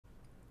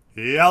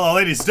Hello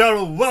ladies and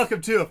gentlemen,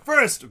 welcome to a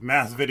first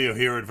math video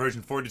here at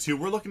version 42.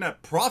 We're looking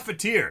at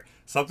Profiteer,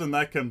 something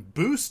that can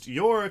boost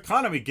your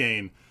economy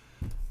gain.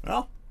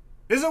 Well,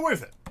 is it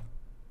worth it?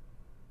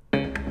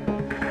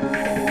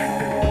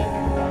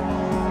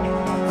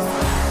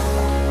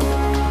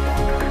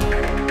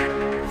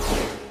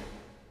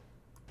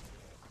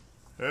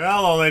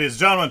 Hello ladies and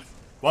gentlemen,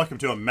 welcome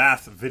to a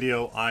math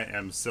video. I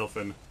am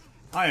Sylphin.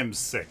 I am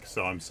sick,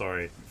 so I'm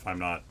sorry if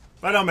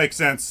I don't make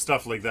sense,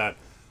 stuff like that.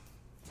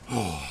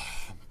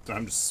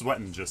 I'm just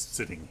sweating just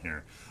sitting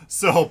here.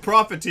 So,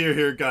 Profiteer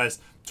here, guys.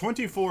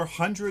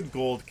 2,400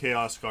 gold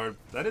chaos card.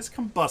 That is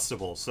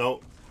combustible,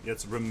 so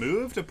it's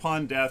removed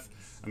upon death,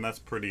 and that's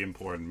pretty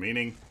important.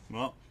 Meaning,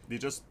 well, you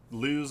just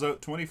lose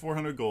out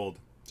 2,400 gold,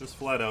 just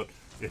flat out,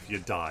 if you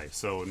die.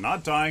 So,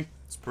 not dying,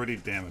 it's pretty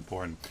damn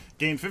important.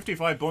 Gain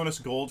 55 bonus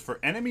gold for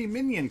enemy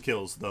minion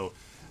kills, though,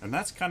 and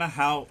that's kind of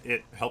how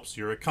it helps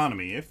your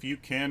economy. If you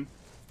can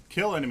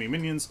kill enemy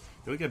minions,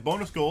 you'll get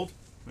bonus gold,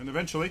 and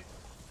eventually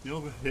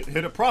you'll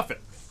hit a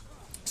profit.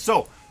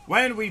 So,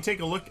 when we take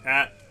a look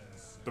at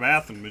the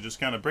math and we just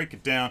kind of break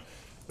it down,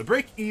 the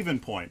break-even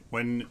point,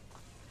 when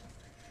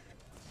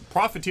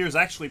Profiteer is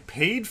actually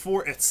paid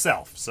for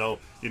itself. So,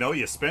 you know,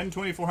 you spend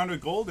 2,400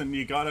 gold and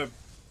you gotta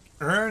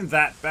earn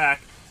that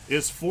back,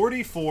 is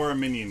 44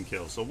 minion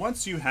kills. So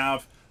once you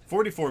have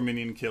 44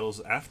 minion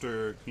kills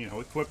after, you know,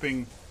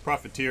 equipping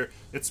Profiteer,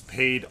 it's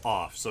paid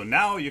off. So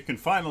now you can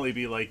finally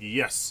be like,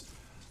 yes,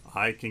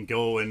 I can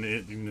go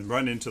and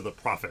run into the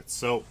profits.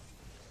 So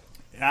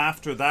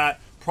after that,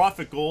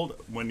 profit gold,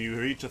 when you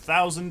reach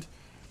 1,000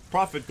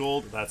 profit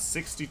gold, that's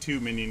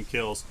 62 minion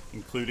kills,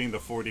 including the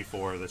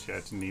 44 that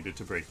you needed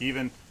to break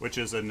even, which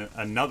is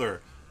another,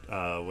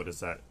 what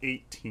is that,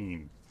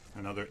 18.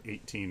 Another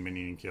 18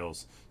 minion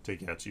kills to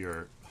get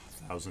your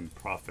 1,000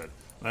 profit.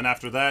 Then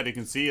after that, you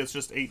can see it's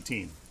just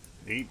 18.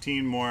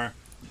 18 more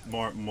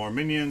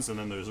minions, and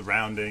then there's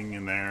rounding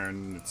in there,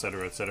 and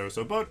etc, etc.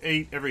 So about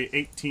every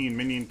 18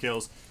 minion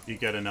kills, you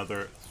get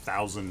another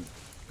 1,000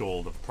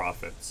 gold of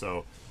profit.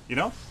 So, you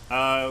know,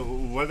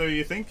 whether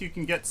you think you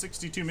can get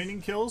 62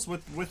 minion kills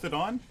with it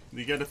on,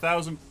 you get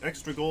 1,000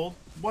 extra gold,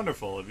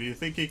 wonderful. If you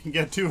think you can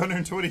get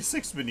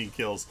 226 minion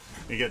kills,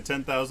 you get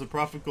 10,000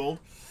 profit gold.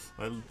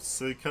 I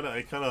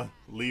kind of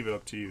leave it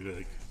up to you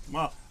to,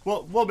 well,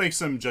 we'll make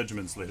some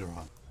judgments later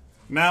on.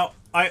 Now,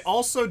 I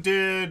also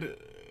did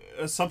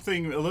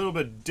something a little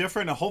bit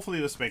different, and hopefully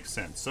this makes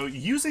sense. So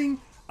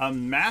using a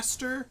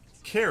master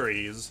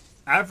carries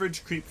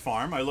average creep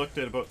farm, I looked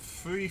at about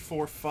 3,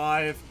 4,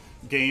 5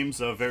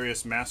 games of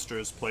various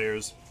masters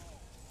players,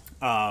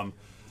 and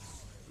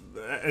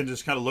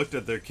just kind of looked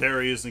at their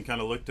carries and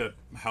kind of looked at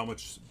how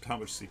much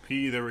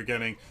CP they were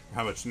getting,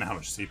 how much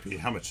CP,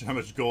 how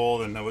much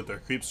gold, and what their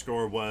creep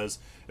score was,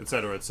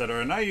 etc,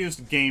 etc. And I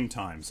used game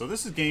time. So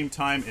this is game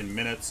time in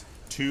minutes,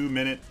 2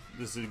 minute.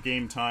 This is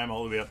game time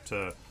all the way up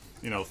to,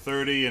 you know,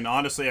 30. And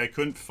honestly, I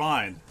couldn't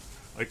find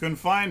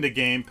a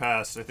game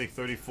past, I think,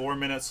 34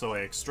 minutes. So I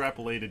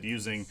extrapolated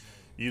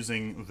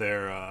using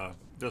their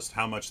just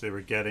how much they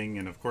were getting,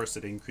 and of course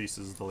it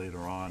increases the later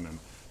on. And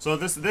so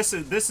this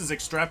is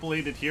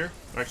extrapolated here.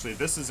 Actually,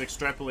 this is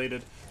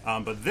extrapolated,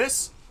 but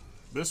this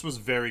was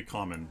very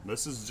common.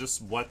 This is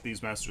just what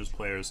these Masters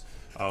players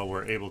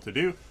were able to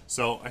do.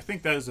 So I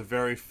think that is a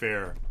very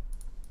fair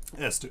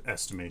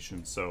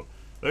estimation. So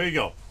there you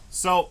go.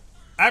 So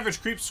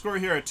average creep score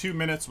here at 2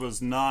 minutes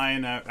was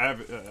 9.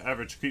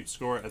 Average creep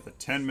score at the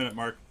 10-minute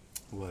mark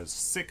was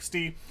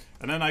 60.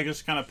 And then I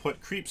just kind of put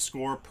creep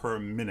score per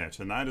minute,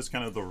 and that is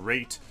kind of the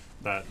rate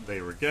that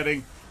they were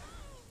getting,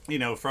 you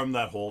know, from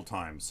that whole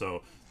time.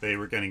 So they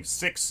were getting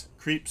 6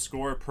 creep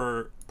score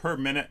per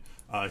minute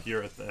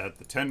here at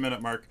the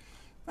 10-minute mark.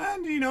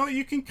 And, you know,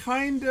 you can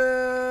kind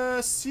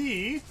of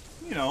see,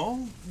 you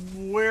know,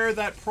 where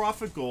that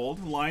profit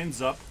gold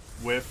lines up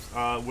with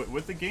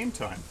the game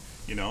time.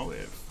 You know,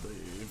 if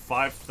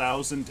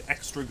 5,000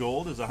 extra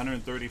gold is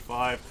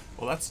 135,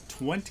 well, that's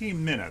 20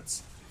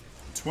 minutes.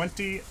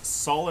 20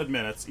 solid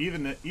minutes,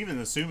 even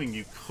assuming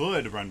you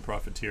could run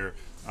Profiteer,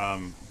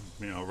 you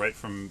know, right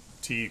from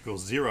t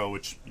equals 0,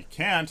 which you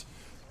can't.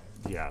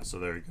 Yeah, so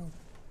there you go.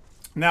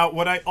 Now,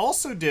 what I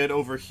also did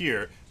over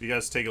here, if you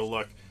guys take a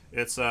look,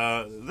 it's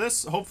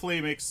this hopefully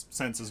makes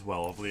sense as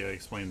well. Hopefully I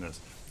explained this.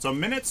 So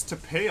minutes to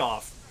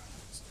payoff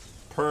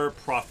per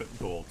profit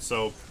gold.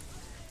 So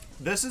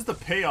this is the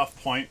payoff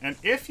point, and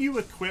if you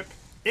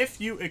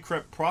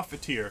equip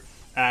Profiteer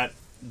at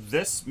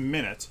this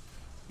minute,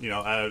 you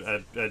know,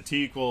 at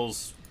t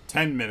equals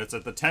 10 minutes,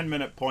 at the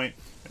 10-minute point,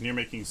 and you're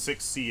making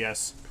 6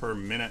 CS per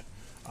minute,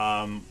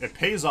 it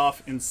pays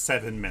off in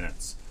 7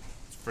 minutes.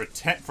 For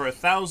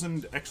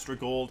 1,000 extra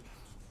gold,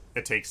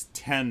 it takes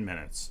 10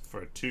 minutes.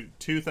 For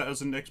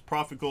 2,000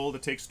 profit gold,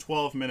 it takes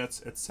 12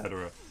 minutes,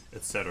 etc,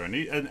 etc.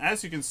 And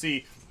as you can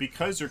see,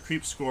 because your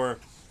creep score,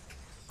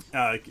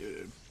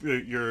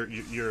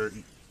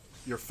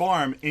 your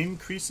farm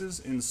increases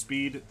in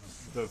speed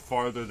the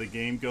farther the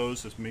game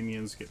goes, as minion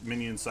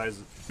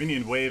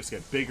waves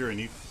get bigger and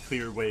you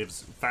clear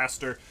waves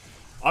faster.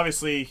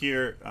 Obviously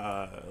here,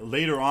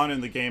 later on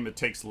in the game, it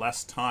takes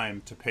less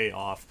time to pay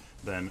off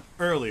than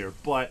earlier,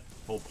 but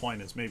the whole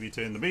point is maybe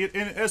to in the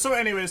beginning. So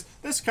anyways,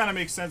 this kind of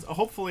makes sense.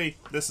 Hopefully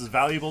this is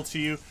valuable to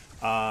you.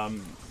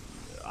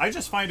 I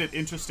just find it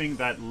interesting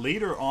that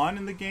later on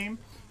in the game,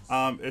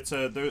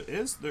 there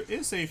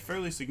is a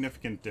fairly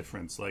significant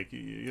difference. Like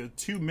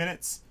 2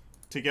 minutes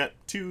to get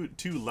two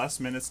less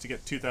minutes to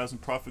get 2,000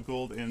 profit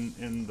gold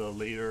in the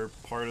later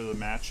part of the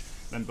match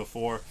than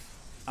before.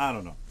 I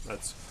don't know.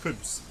 That's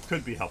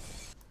could be helpful.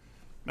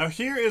 Now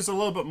here is a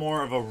little bit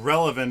more of a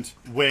relevant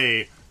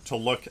way to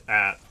look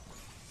at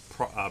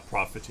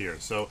Profiteer.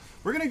 So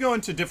we're going to go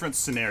into different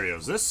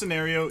scenarios. This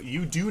scenario,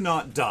 you do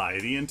not die.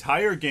 The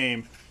entire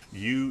game,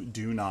 you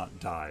do not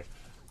die.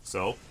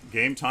 So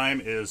game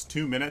time is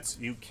 2 minutes.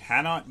 You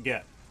cannot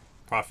get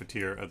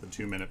Profiteer at the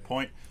 2 minute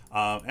point.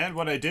 And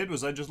what I did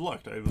was I just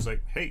looked. I was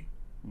like, hey,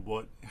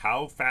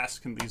 how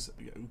fast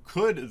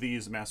could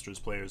these Masters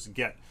players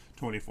get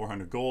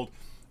 2,400 gold,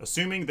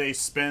 assuming they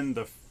spend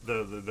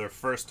their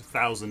first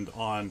 1,000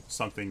 on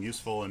something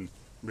useful, and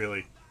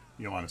really,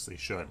 you honestly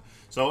should.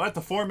 So at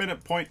the 4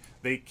 minute point,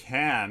 they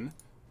can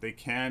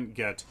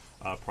get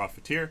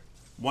Profiteer.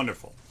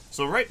 Wonderful.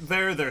 So right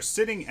there, they're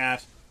sitting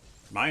at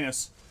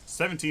minus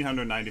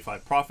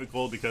 1,795 profit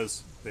gold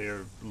because they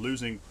are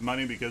losing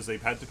money because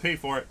they've had to pay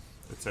for it,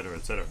 etc.,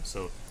 etc.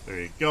 So there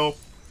you go.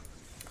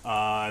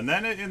 And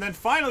then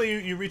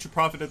finally you reach a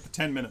profit at the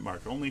 10 minute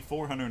mark, only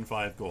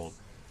 405 gold.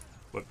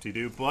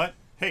 Whoop-de-doo. But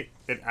hey,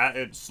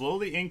 it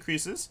slowly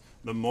increases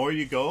the more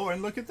you go.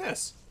 And look at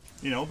this.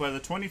 You know, by the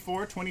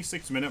 24,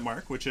 26 minute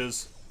mark, which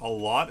is a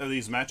lot of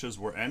these matches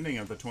were ending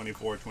at the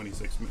 24,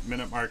 26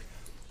 minute mark.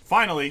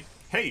 Finally,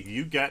 hey,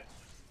 you get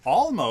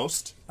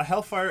almost a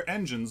Hellfire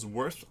Engine's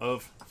worth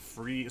of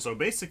free. So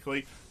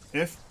basically,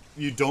 if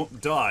you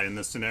don't die in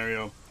this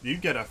scenario, you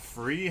get a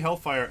free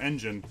Hellfire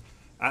Engine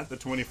at the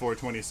 24,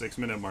 26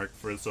 minute mark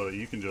so that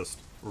you can just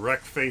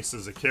wreck face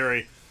as a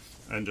carry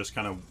and just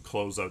kind of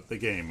close out the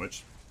game,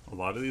 which a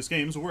lot of these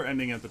games were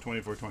ending at the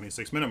 24,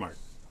 26 minute mark.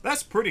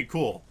 That's pretty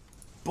cool,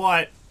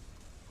 but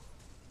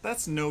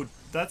that's no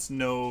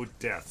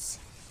deaths.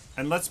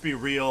 And let's be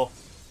real,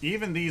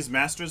 even these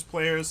Masters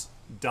players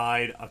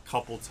died a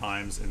couple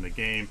times in the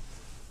game.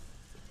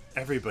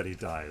 Everybody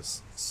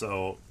dies,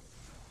 so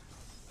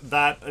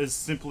that is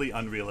simply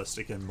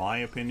unrealistic in my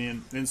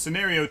opinion. In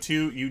scenario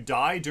 2, you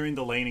die during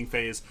the laning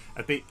phase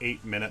at the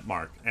 8 minute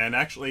mark. And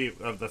actually,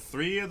 of the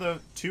 4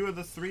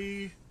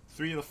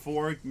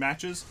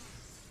 matches,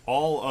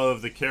 all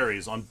of the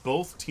carries on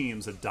both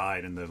teams had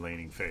died in the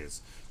laning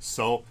phase.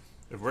 So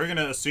if we're going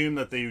to assume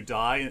that you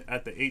die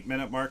at the 8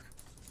 minute mark,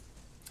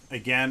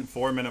 again,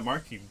 4 minute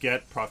mark, you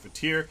get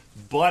Profiteer,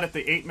 but at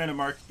the 8 minute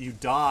mark, you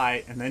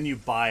die and then you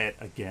buy it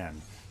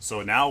again.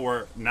 So now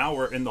we're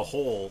in the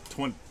hole,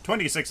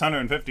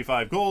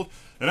 2,655 gold,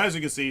 and as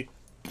you can see,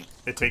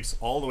 it takes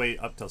all the way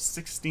up to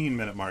 16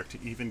 minute mark to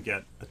even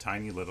get a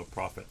tiny little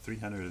profit,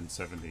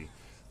 370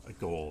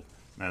 gold.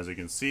 And as you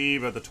can see,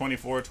 by the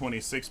 24,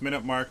 26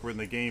 minute mark, when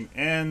the game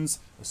ends,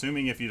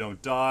 assuming if you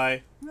don't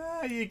die,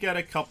 you get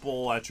a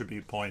couple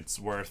attribute points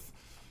worth.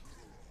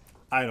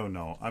 I don't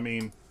know. I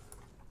mean,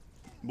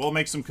 we'll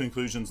make some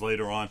conclusions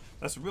later on.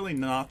 That's really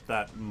not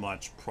that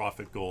much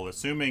profit gold,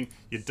 assuming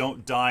you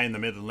don't die in the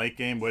mid and late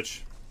game,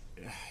 which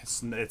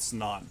it's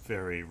not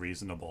very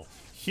reasonable.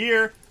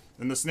 Here,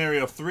 in the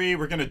scenario 3,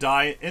 we're going to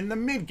die in the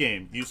mid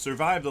game. You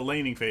survive the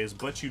laning phase,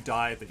 but you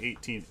die at the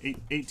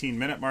 18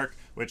 minute mark,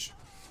 which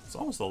is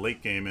almost the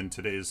late game in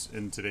today's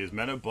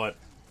meta, but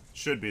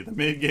should be the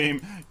mid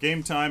game.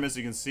 Game time, as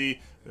you can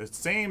see, the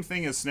same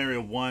thing as scenario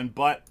 1,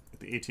 but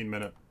at the 18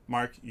 minute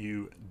mark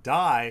you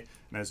die,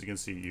 and as you can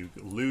see, you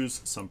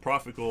lose some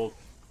profit gold.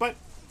 But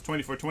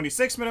 24,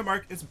 26 minute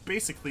mark, it's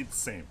basically the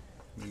same.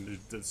 I mean,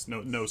 there's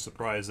no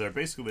surprise there.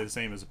 Basically the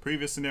same as the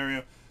previous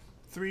scenario.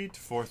 3,000 to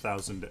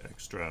 4,000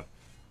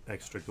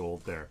 extra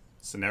gold there.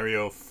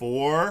 Scenario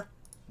 4,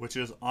 which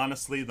is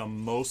honestly the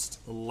most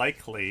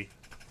likely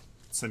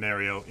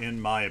scenario in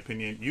my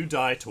opinion. You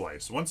die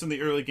twice. Once in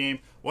the early game,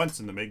 once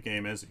in the mid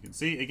game. As you can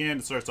see, again,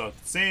 it starts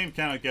off the same.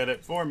 Cannot get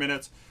it. 4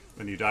 minutes.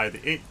 Then you die at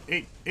the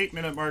 8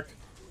 minute mark.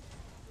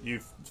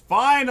 You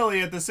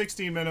finally, at the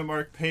 16 minute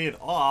mark, pay it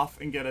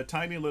off and get a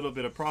tiny little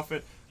bit of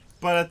profit.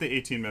 But at the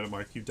 18 minute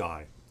mark, you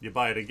die. You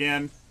buy it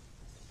again.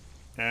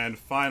 And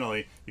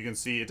finally, you can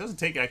see it doesn't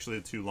take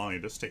actually too long.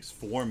 It just takes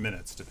 4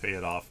 minutes to pay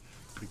it off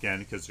again,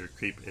 because your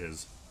creep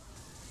is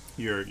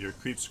your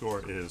creep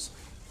score is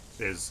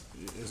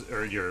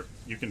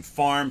you can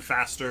farm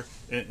faster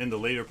in the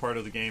later part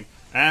of the game.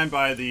 And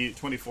by the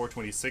 24,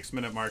 26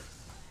 minute mark,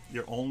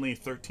 you're only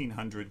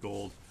 1,300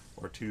 gold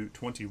or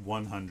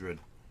 2,100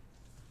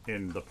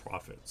 in the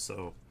profit.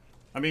 So,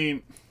 I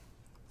mean,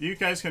 you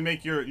guys can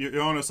make your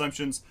own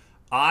assumptions.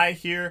 I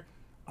here,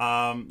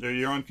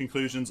 your own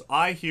conclusions.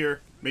 I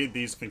here made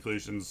these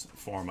conclusions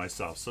for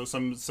myself. So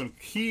some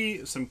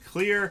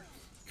clear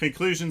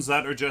conclusions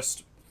that are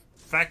just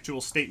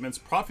factual statements.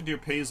 Profiteer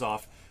pays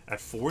off at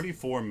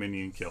 44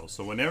 minion kills.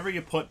 So whenever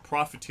you put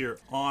Profiteer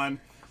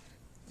on,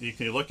 you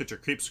can look at your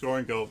creep score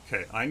and go,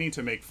 okay, I need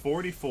to make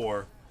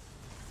 44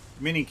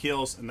 mini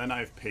kills, and then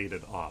I've paid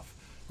it off.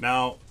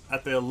 Now,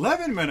 at the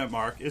 11-minute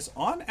mark is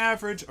on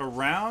average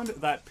around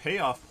that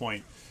payoff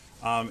point,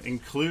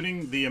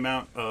 including the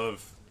amount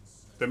of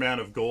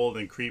gold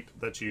and creep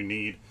that you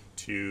need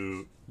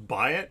to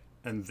buy it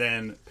and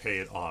then pay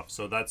it off.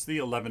 So that's the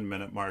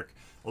 11-minute mark.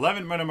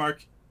 11-minute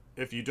mark,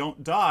 if you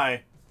don't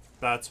die,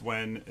 that's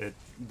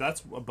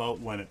about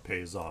when it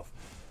pays off.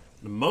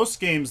 Most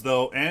games,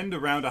 though, end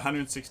around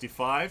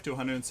 165 to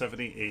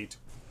 178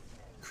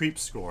 creep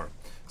score.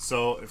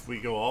 So if we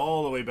go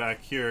all the way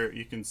back here,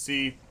 you can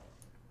see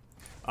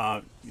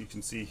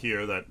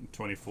here that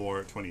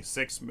 24,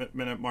 26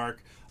 minute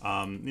mark.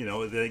 You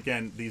know,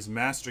 again, these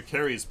Masters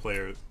carry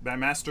players,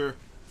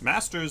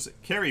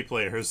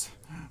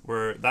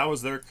 that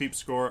was their creep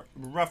score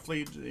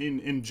roughly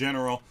in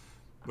general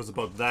was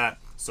about that.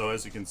 So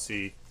as you can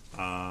see,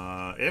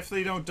 if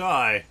they don't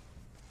die,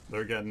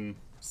 they're getting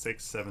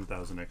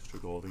 6,000-7,000 extra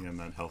gold in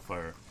that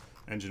Hellfire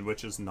engine,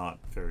 which is not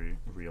very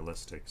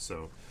realistic.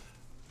 So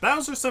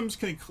those are some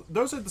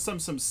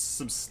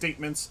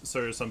statements,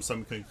 sort of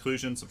some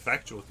conclusions, some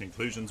factual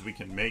conclusions we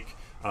can make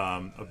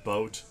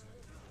about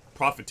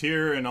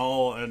Profiteer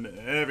and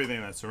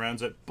everything that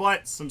surrounds it,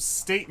 but some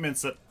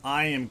statements that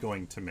I am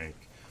going to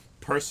make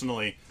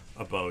personally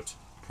about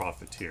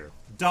Profiteer.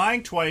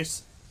 Dying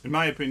twice, in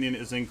my opinion,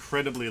 is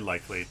incredibly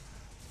likely.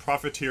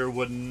 Profiteer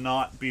would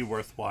not be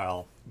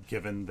worthwhile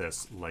given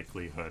this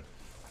likelihood.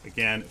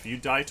 Again, if you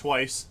die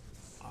twice,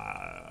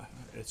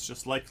 it's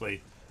just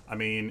likely. I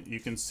mean, you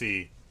can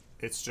see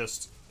it's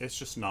just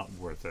not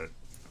worth it.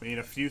 I mean,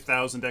 a few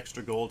thousand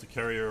extra gold to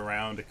carry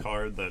around a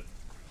card that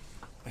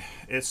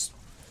it's,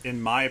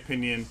 in my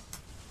opinion,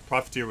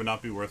 Profiteer would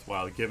not be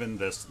worthwhile given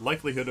this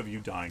likelihood of you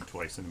dying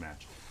twice in a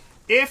match.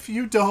 If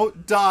you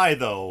don't die,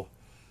 though,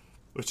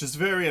 which is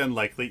very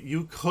unlikely,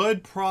 you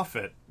could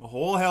profit a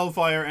whole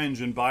Hellfire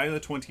engine by the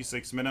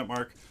 26-minute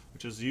mark,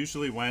 which is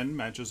usually when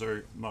matches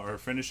are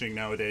finishing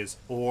nowadays,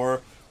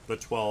 or the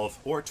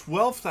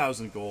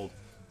 12,000 gold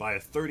by a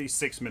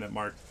 36-minute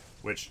mark,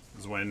 which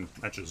is when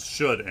matches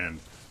should end,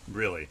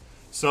 really.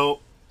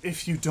 So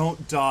if you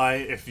don't die,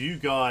 if you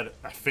got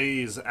a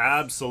phase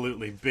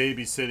absolutely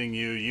babysitting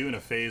you, you and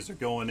a phase are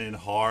going in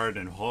hard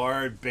and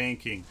hard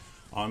banking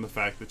on the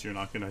fact that you're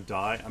not going to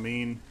die, I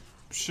mean,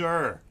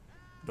 sure,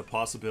 the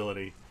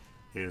possibility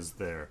is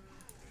there.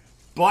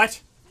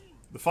 But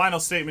the final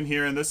statement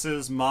here, and this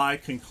is my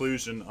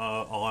conclusion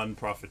on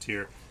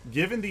Profiteer,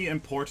 given the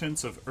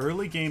importance of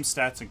early game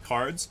stats and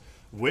cards,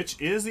 which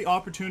is the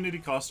opportunity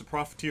cost of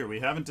Profiteer. We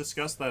haven't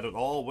discussed that at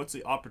all. What's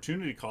the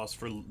opportunity cost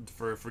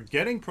for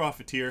getting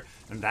Profiteer?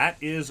 And that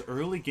is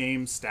early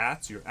game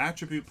stats, your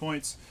attribute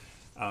points,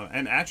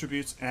 and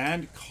attributes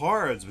and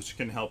cards, which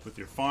can help with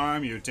your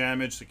farm, your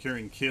damage,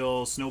 securing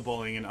kills,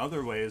 snowballing in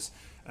other ways.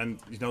 And,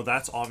 you know,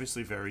 that's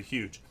obviously very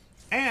huge.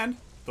 And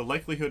the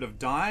likelihood of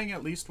dying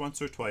at least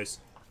once or twice,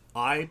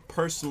 I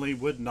personally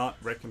would not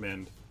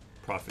recommend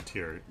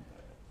Profiteer.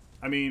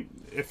 I mean,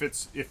 if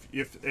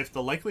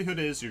the likelihood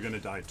is you're going to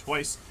die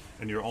twice,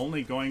 and you're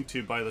only going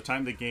to, by the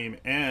time the game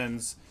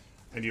ends,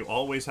 and you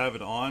always have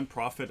it on,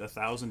 profit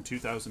 1,000,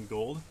 2,000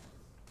 gold,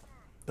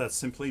 that's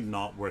simply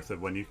not worth it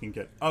when you can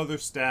get other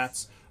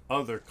stats,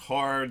 other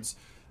cards,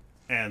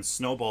 and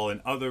snowball in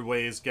other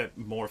ways, get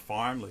more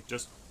farm. Like,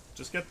 just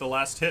get the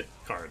last hit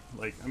card.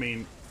 Like, I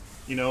mean,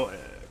 you know,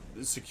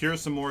 secure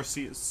some more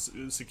CS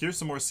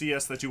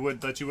that you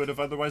would have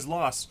otherwise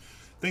lost.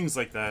 Things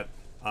like that.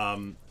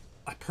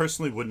 I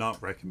personally would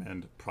not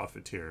recommend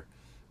Profiteer.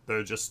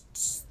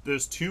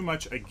 There's too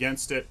much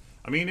against it.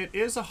 I mean, it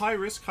is a high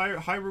risk,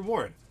 high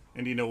reward.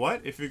 And you know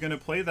what? If you're going to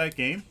play that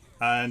game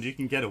and you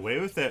can get away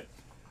with it,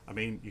 I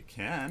mean, you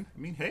can. I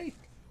mean, hey,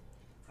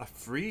 a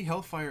free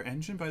Hellfire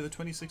engine by the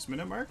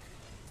 26-minute mark?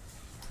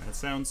 That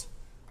sounds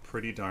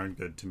pretty darn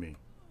good to me.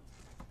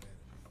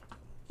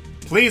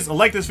 Please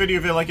like this video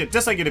if you like it,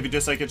 dislike it if you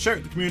dislike it, share it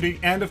with the community,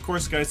 and of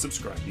course, guys,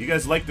 subscribe. You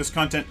guys like this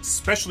content,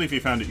 especially if you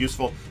found it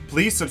useful.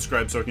 Please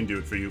subscribe so I can do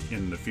it for you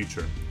in the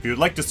future. If you would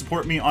like to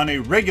support me on a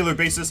regular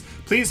basis,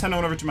 please head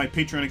on over to my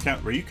Patreon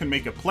account where you can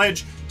make a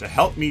pledge to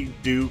help me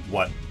do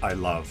what I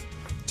love.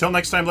 Till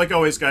next time, like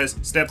always, guys,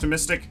 stay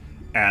optimistic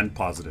and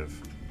positive.